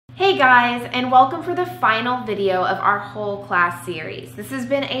Hey guys, and welcome for the final video of our whole class series. This has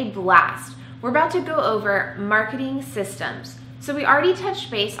been a blast. We're about to go over marketing systems. So we already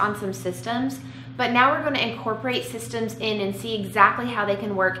touched base on some systems, but now we're going to incorporate systems in and see exactly how they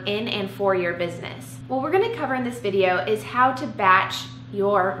can work in and for your business. What we're going to cover in this video is how to batch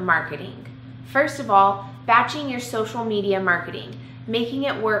your marketing. First of all, batching your social media marketing, making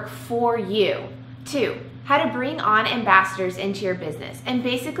it work for you. 2, how to bring on ambassadors into your business and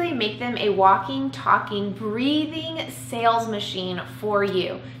basically make them a walking, talking, breathing sales machine for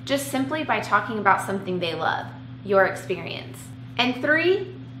you, just simply by talking about something they love, your experience. And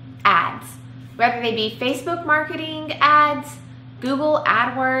 3, ads, whether they be Facebook marketing ads, Google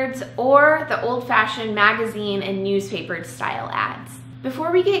AdWords, or the old-fashioned magazine and newspaper style ads.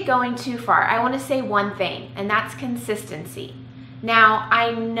 Before we get going too far, I want to say one thing, and that's consistency. Now,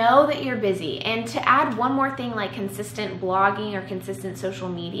 I know that you're busy, and to add one more thing like consistent blogging or consistent social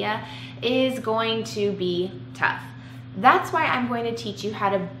media is going to be tough. That's why I'm going to teach you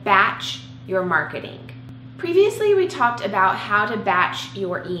how to batch your marketing. Previously, we talked about how to batch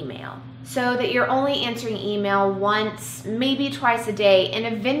your email so that you're only answering email once, maybe twice a day, and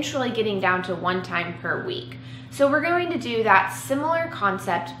eventually getting down to 1 time per week. So we're going to do that similar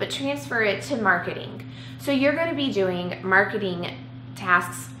concept, but transfer it to marketing. So you're going to be doing marketing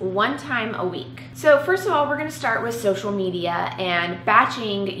tasks 1 time a week. So first of all, we're going to start with social media and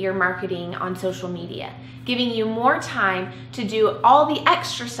batching your marketing on social media, giving you more time to do all the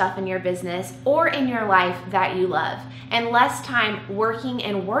extra stuff in your business or in your life that you love, and less time working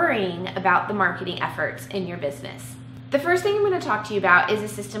and worrying about the marketing efforts in your business. The first thing I'm going to talk to you about is a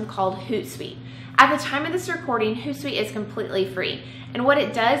system called Hootsuite. At the time of this recording, Hootsuite is completely free. And what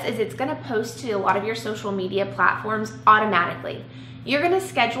it does is it's going to post to a lot of your social media platforms automatically. You're going to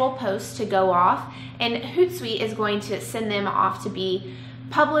schedule posts to go off, and Hootsuite is going to send them off to be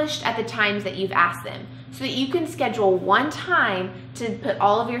published at the times that you've asked them, so that you can schedule 1 time to put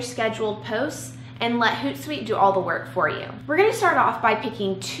all of your scheduled posts and let Hootsuite do all the work for you. We're going to start off by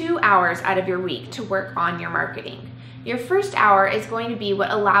picking 2 hours out of your week to work on your marketing. Your first hour is going to be what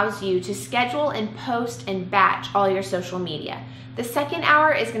allows you to schedule and post and batch all your social media. The second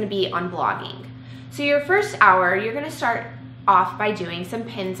hour is going to be on blogging. So your first hour, you're going to start off by doing some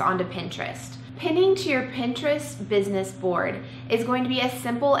pins onto Pinterest. Pinning to your Pinterest business board is going to be as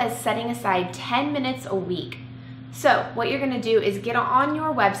simple as setting aside 10 minutes a week. So what you're going to do is get on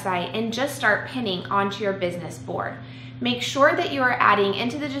your website and just start pinning onto your business board. Make sure that you are adding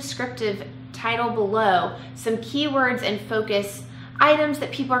into the descriptive title below some keywords and focus items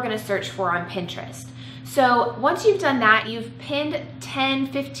that people are going to search for on Pinterest. So once you've done that, you've pinned 10,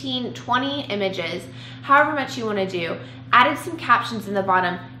 15, 20 images, however much you want to do, added some captions in the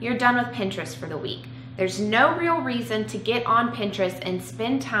bottom, you're done with Pinterest for the week. There's no real reason to get on Pinterest and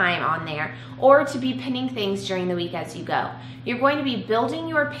spend time on there or to be pinning things during the week as you go. You're going to be building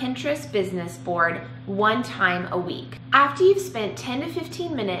your Pinterest business board 1 time a week. After you've spent 10 to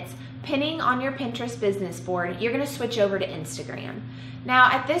 15 minutes pinning on your Pinterest business board, you're going to switch over to Instagram.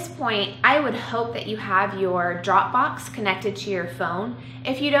 Now at this point, I would hope that you have your Dropbox connected to your phone.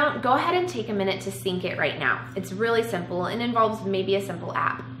 If you don't, go ahead and take a minute to sync it right now. It's really simple and involves maybe a simple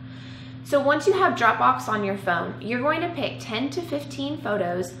app. So once you have Dropbox on your phone, you're going to pick 10 to 15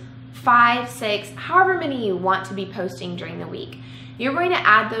 photos, 5, 6, however many you want to be posting during the week. You're going to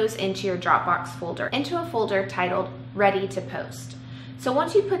add those into your Dropbox folder, into a folder titled Ready to Post. So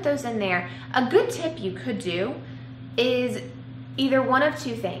once you put those in there, a good tip you could do is either one of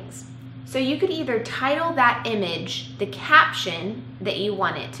 2 things. So you could either title that image the caption that you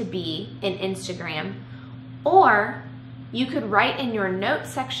want it to be in Instagram, or you could write in your notes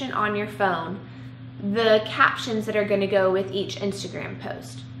section on your phone the captions that are going to go with each Instagram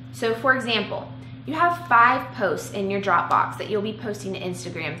post. So for example, you have 5 posts in your Dropbox that you'll be posting to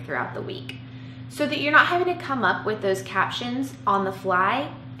Instagram throughout the week. So that you're not having to come up with those captions on the fly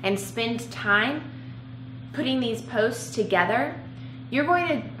and spend time putting these posts together, you're going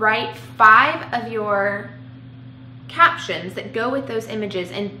to write 5 of your captions that go with those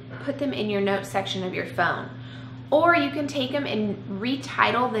images and put them in your notes section of your phone. Or you can take them and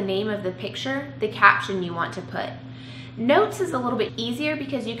retitle the name of the picture, the caption you want to put. Notes is a little bit easier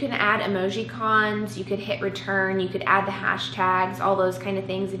because you can add emojicons, you could hit return, you could add the hashtags, all those kind of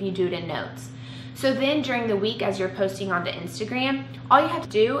things if you do it in Notes. So then during the week as you're posting onto Instagram, all you have to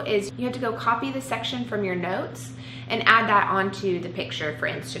do is you have to go copy the section from your notes and add that onto the picture for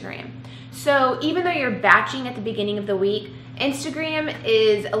Instagram. So even though you're batching at the beginning of the week, Instagram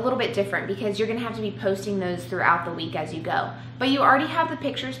is a little bit different because you're going to have to be posting those throughout the week as you go. But you already have the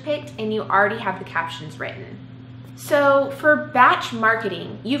pictures picked and you already have the captions written. So for batch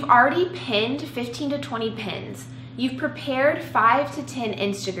marketing, you've already pinned 15 to 20 pins. You've prepared 5 to 10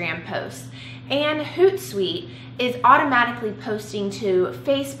 Instagram posts, and Hootsuite is automatically posting to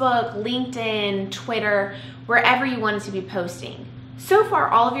Facebook, LinkedIn, Twitter, wherever you want it to be posting. So far,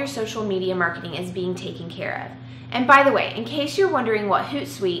 all of your social media marketing is being taken care of. And by the way, in case you're wondering what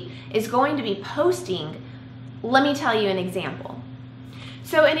Hootsuite is going to be posting, let me tell you an example.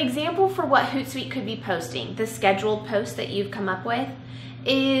 So an example for what Hootsuite could be posting, the scheduled post that you've come up with,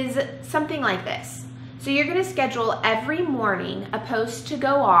 is something like this. So you're going to schedule every morning a post to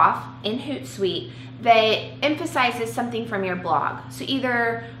go off in Hootsuite that emphasizes something from your blog. So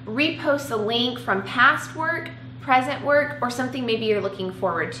either repost a link from past work, present work, or something maybe you're looking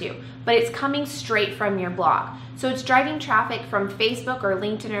forward to, but it's coming straight from your blog. So it's driving traffic from Facebook or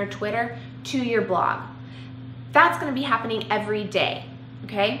LinkedIn or Twitter to your blog. That's going to be happening every day.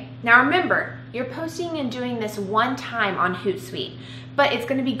 Okay? Now remember, you're posting and doing this one time on Hootsuite, but it's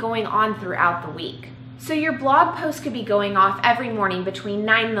going to be going on throughout the week. So your blog post could be going off every morning between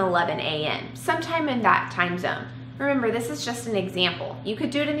 9 and 11 a.m., sometime in that time zone. Remember, this is just an example. You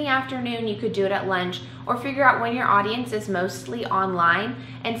could do it in the afternoon, you could do it at lunch, or figure out when your audience is mostly online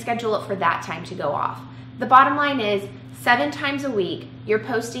and schedule it for that time to go off. The bottom line is 7 times a week, you're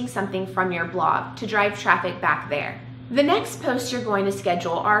posting something from your blog to drive traffic back there. The next post you're going to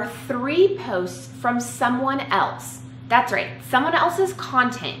schedule are 3 posts from someone else. That's right, someone else's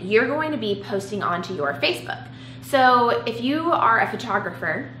content you're going to be posting onto your Facebook. So if you are a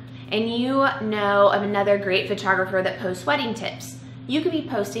photographer and you know of another great photographer that posts wedding tips, you could be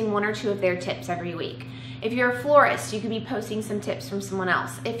posting 1 or 2 of their tips every week. If you're a florist, you could be posting some tips from someone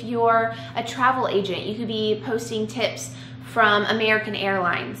else. If you're a travel agent, you could be posting tips from American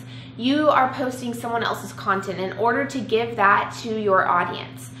Airlines. You are posting someone else's content in order to give that to your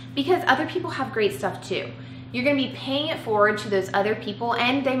audience, because other people have great stuff too. You're going to be paying it forward to those other people,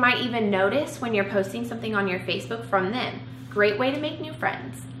 and they might even notice when you're posting something on your Facebook from them. Great way to make new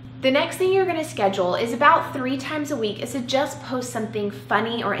friends. The next thing you're going to schedule is about 3 times a week is to just post something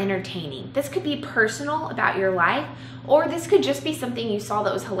funny or entertaining. This could be personal about your life, or this could just be something you saw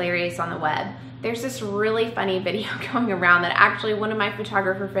that was hilarious on the web. There's this really funny video going around that actually one of my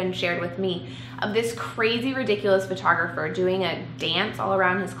photographer friends shared with me of this crazy, ridiculous photographer doing a dance all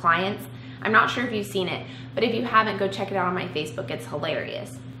around his clients. I'm not sure if you've seen it, but if you haven't, go check it out on my Facebook. It's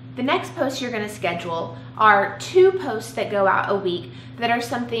hilarious. The next post you're going to schedule are 2 posts that go out a week that are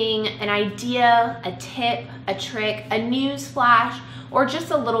something, an idea, a tip, a trick, a news flash, or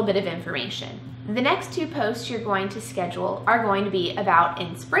just a little bit of information. The next 2 posts you're going to schedule are going to be about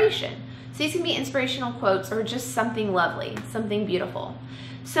inspiration. So these can be inspirational quotes or just something lovely, something beautiful.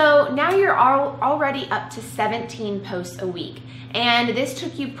 So now you're already up to 17 posts a week, and this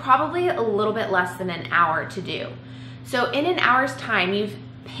took you probably a little bit less than an hour to do. So in an hour's time, you've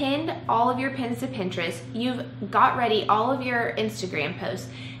pinned all of your pins to Pinterest, you've got ready all of your Instagram posts,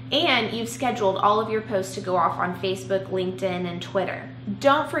 and you've scheduled all of your posts to go off on Facebook, LinkedIn, and Twitter.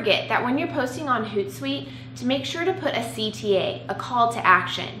 Don't forget that when you're posting on Hootsuite, to make sure to put a CTA, a call to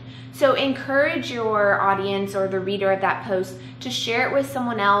action. So encourage your audience or the reader of that post to share it with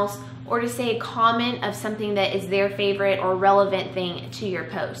someone else, or to say a comment of something that is their favorite or relevant thing to your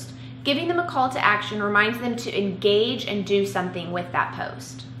post. Giving them a call to action reminds them to engage and do something with that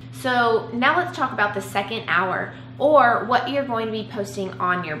post. So now let's talk about the second hour, or what you're going to be posting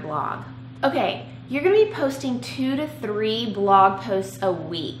on your blog. Okay, you're going to be posting 2 to 3 blog posts a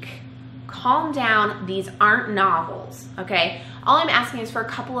week. Calm down, these aren't novels, okay? All I'm asking is for a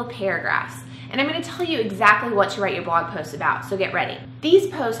couple of paragraphs, and I'm going to tell you exactly what to write your blog post about, so get ready. These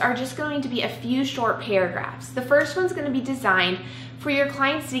posts are just going to be a few short paragraphs. The first one's going to be designed for your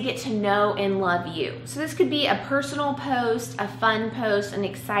clients to get to know and love you. So this could be a personal post, a fun post, an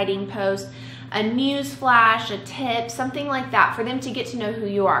exciting post, a news flash, a tip, something like that for them to get to know who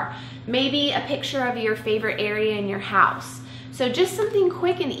you are. Maybe a picture of your favorite area in your house. So just something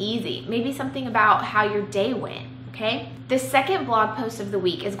quick and easy, maybe something about how your day went, okay? The second blog post of the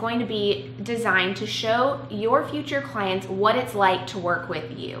week is going to be designed to show your future clients what it's like to work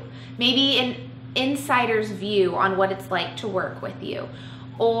with you. Maybe an insider's view on what it's like to work with you,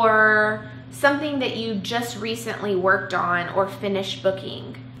 or something that you just recently worked on or finished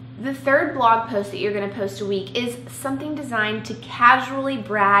booking. The third blog post that you're going to post a week is something designed to casually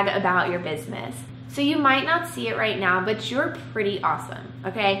brag about your business. So you might not see it right now, but you're pretty awesome,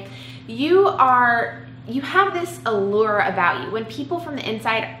 okay? You have this allure about you. When people from the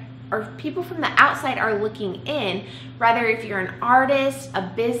inside or people from the outside are looking in, rather if you're an artist, a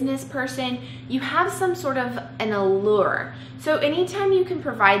business person, you have some sort of an allure. So anytime you can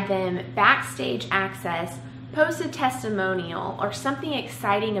provide them backstage access post a testimonial or something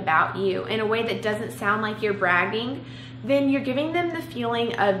exciting about you in a way that doesn't sound like you're bragging, then you're giving them the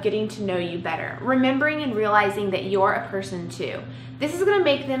feeling of getting to know you better, remembering and realizing that you're a person too. This is going to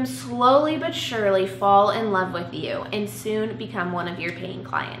make them slowly but surely fall in love with you and soon become one of your paying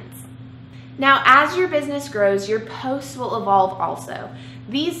clients. Now, as your business grows, your posts will evolve also.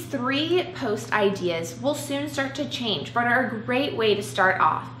 These 3 post ideas will soon start to change, but are a great way to start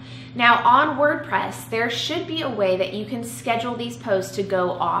off. Now, on WordPress, there should be a way that you can schedule these posts to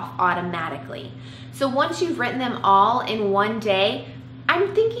go off automatically. So once you've written them all in one day,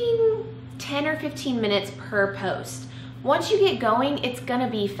 I'm thinking 10 or 15 minutes per post. Once you get going, it's gonna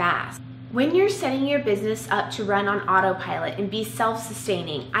be fast. When you're setting your business up to run on autopilot and be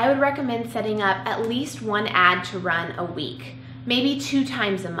self-sustaining, I would recommend setting up at least 1 ad to run a week, maybe 2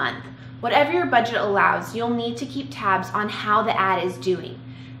 times a month. Whatever your budget allows, you'll need to keep tabs on how the ad is doing.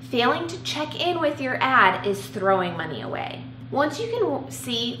 Failing to check in with your ad is throwing money away. Once you can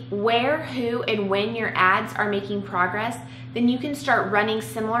see where, who, and when your ads are making progress, then you can start running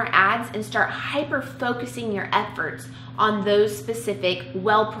similar ads and start hyper-focusing your efforts on those specific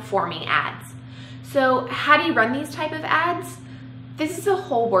well-performing ads. So how do you run these type of ads? This is a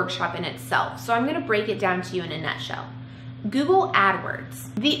whole workshop in itself, so I'm gonna break it down to you in a nutshell. Google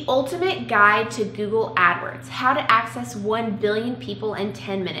AdWords, the ultimate guide to Google AdWords, how to access 1 billion people in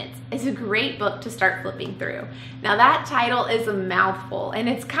 10 minutes, is a great book to start flipping through. Now that title is a mouthful and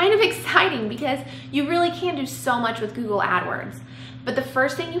it's kind of exciting because you really can do so much with Google AdWords. But the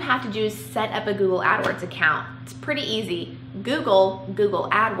first thing you have to do is set up a Google AdWords account. It's pretty easy. Google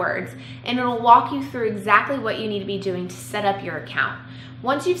AdWords and it'll walk you through exactly what you need to be doing to set up your account.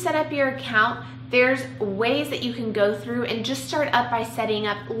 Once you've set up your account, there's ways that you can go through and just start up by setting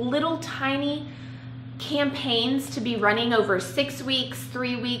up little tiny campaigns to be running over 6 weeks,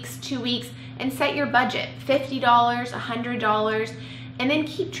 3 weeks, 2 weeks, and set your budget, $50, $100, and then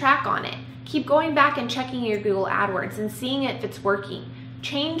keep track on it. Keep going back and checking your Google AdWords and seeing if it's working.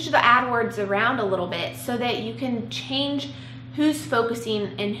 Change the AdWords around a little bit so that you can change who's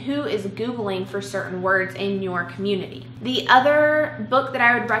focusing and who is Googling for certain words in your community. The other book that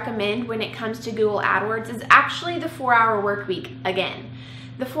I would recommend when it comes to Google AdWords is actually the 4-Hour Workweek again.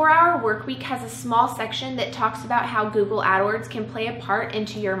 The 4-Hour Workweek has a small section that talks about how Google AdWords can play a part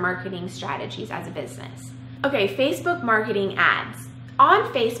into your marketing strategies as a business. Okay, Facebook marketing ads. On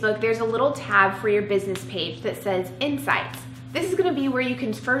Facebook, there's a little tab for your business page that says Insights. This is going to be where you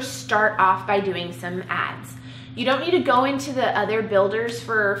can first start off by doing some ads. You don't need to go into the other builders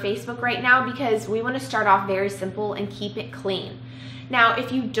for Facebook right now because we want to start off very simple and keep it clean. Now,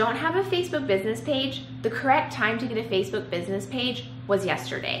 if you don't have a Facebook business page, the correct time to get a Facebook business page was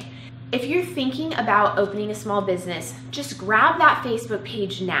yesterday. If you're thinking about opening a small business, just grab that Facebook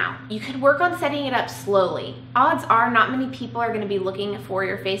page now. You could work on setting it up slowly. Odds are not many people are going to be looking for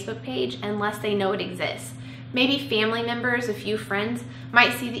your Facebook page unless they know it exists. Maybe family members, a few friends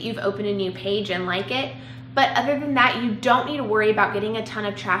might see that you've opened a new page and like it. But other than that, you don't need to worry about getting a ton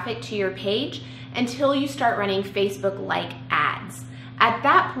of traffic to your page until you start running Facebook-like ads. At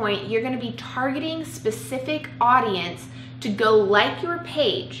that point, you're going to be targeting specific audience to go like your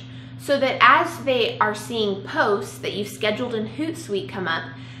page so that as they are seeing posts that you've scheduled in Hootsuite come up,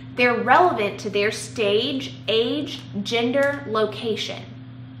 they're relevant to their stage, age, gender, location.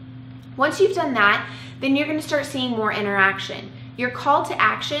 Once you've done that, then you're going to start seeing more interaction. Your call to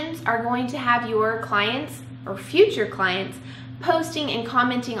actions are going to have your clients or future clients posting and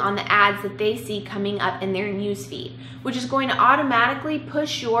commenting on the ads that they see coming up in their newsfeed, which is going to automatically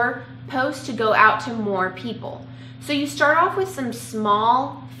push your post to go out to more people. So you start off with some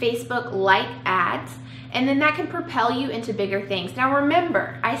small Facebook-like ads, and then that can propel you into bigger things. Now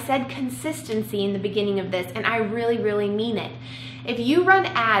remember, I said consistency in the beginning of this, and I really mean it. If you run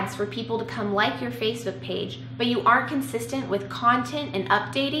ads for people to come like your Facebook page, but you aren't consistent with content and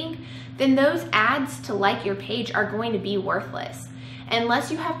updating, then those ads to like your page are going to be worthless.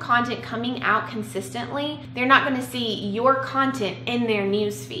 Unless you have content coming out consistently, they're not going to see your content in their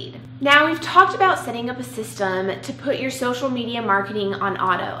newsfeed. Now, we've talked about setting up a system to put your social media marketing on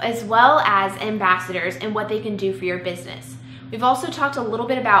auto, as well as ambassadors and what they can do for your business. We've also talked a little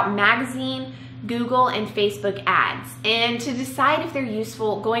bit about magazine, Google, and Facebook ads, and to decide if they're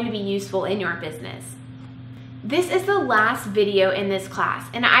going to be useful in your business. This is the last video in this class,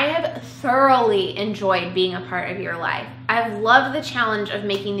 and I have thoroughly enjoyed being a part of your life. I've loved the challenge of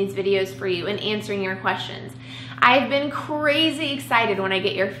making these videos for you and answering your questions. I've been crazy excited when I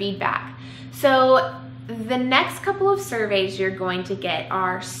get your feedback. So the next couple of surveys you're going to get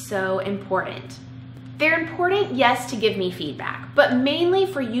are so important. They're important, yes, to give me feedback, but mainly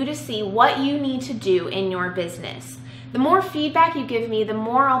for you to see what you need to do in your business. The more feedback you give me, the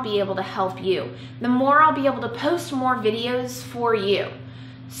more I'll be able to help you. The more I'll be able to post more videos for you.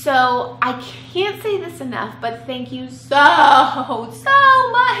 So I can't say this enough, but thank you so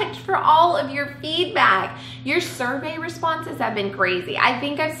much for all of your feedback. Your survey responses have been crazy. I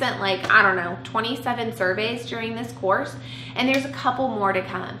think I've sent like, I don't know, 27 surveys during this course, and there's a couple more to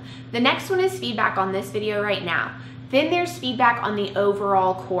come. The next one is feedback on this video right now. Then there's feedback on the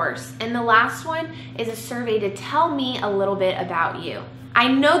overall course. And the last one is a survey to tell me a little bit about you. I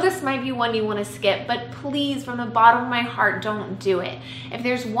know this might be one you want to skip, but please, from the bottom of my heart, don't do it. If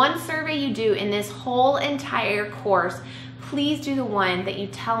there's one survey you do in this whole entire course, please do the one that you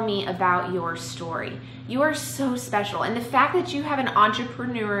tell me about your story. You are so special, and the fact that you have an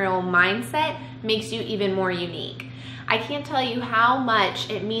entrepreneurial mindset makes you even more unique. I can't tell you how much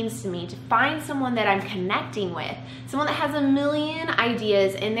it means to me to find someone that I'm connecting with, someone that has a million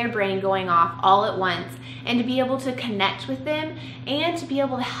ideas in their brain going off all at once, and to be able to connect with them and to be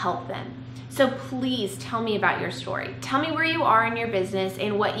able to help them. So please tell me about your story. Tell me where you are in your business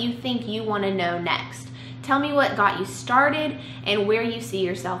and what you think you want to know next. Tell me what got you started and where you see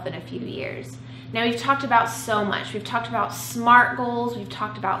yourself in a few years. Now, we've talked about so much. We've talked about SMART goals. We've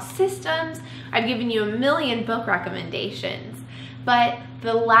talked about systems. I've given you a million book recommendations. But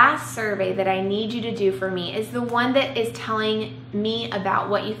the last survey that I need you to do for me is the one that is telling me about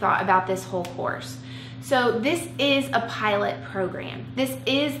what you thought about this whole course. So this is a pilot program. This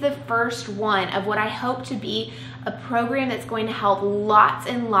is the first one of what I hope to be a program that's going to help lots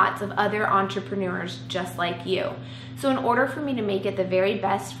and lots of other entrepreneurs just like you. So in order for me to make it the very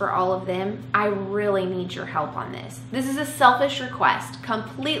best for all of them, I really need your help on this. This is a selfish request,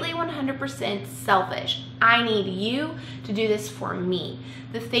 completely 100% selfish. I need you to do this for me.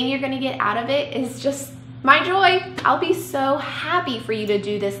 The thing you're gonna get out of it is just my joy. I'll be so happy for you to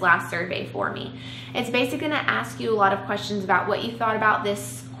do this last survey for me. It's basically gonna ask you a lot of questions about what you thought about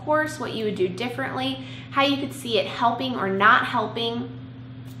this course, what you would do differently, how you could see it helping or not helping.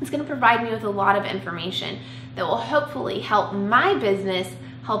 It's gonna provide me with a lot of information that will hopefully help my business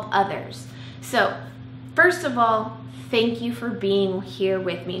help others. So first of all, thank you for being here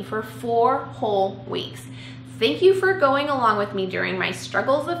with me for 4 whole weeks. Thank you for going along with me during my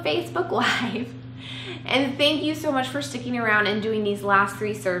struggles of Facebook Live. And thank you so much for sticking around and doing these last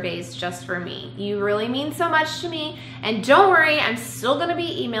 3 surveys just for me. You really mean so much to me. And don't worry, I'm still gonna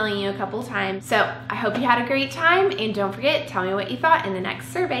be emailing you a couple times. So I hope you had a great time, and don't forget, tell me what you thought in the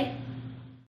next survey.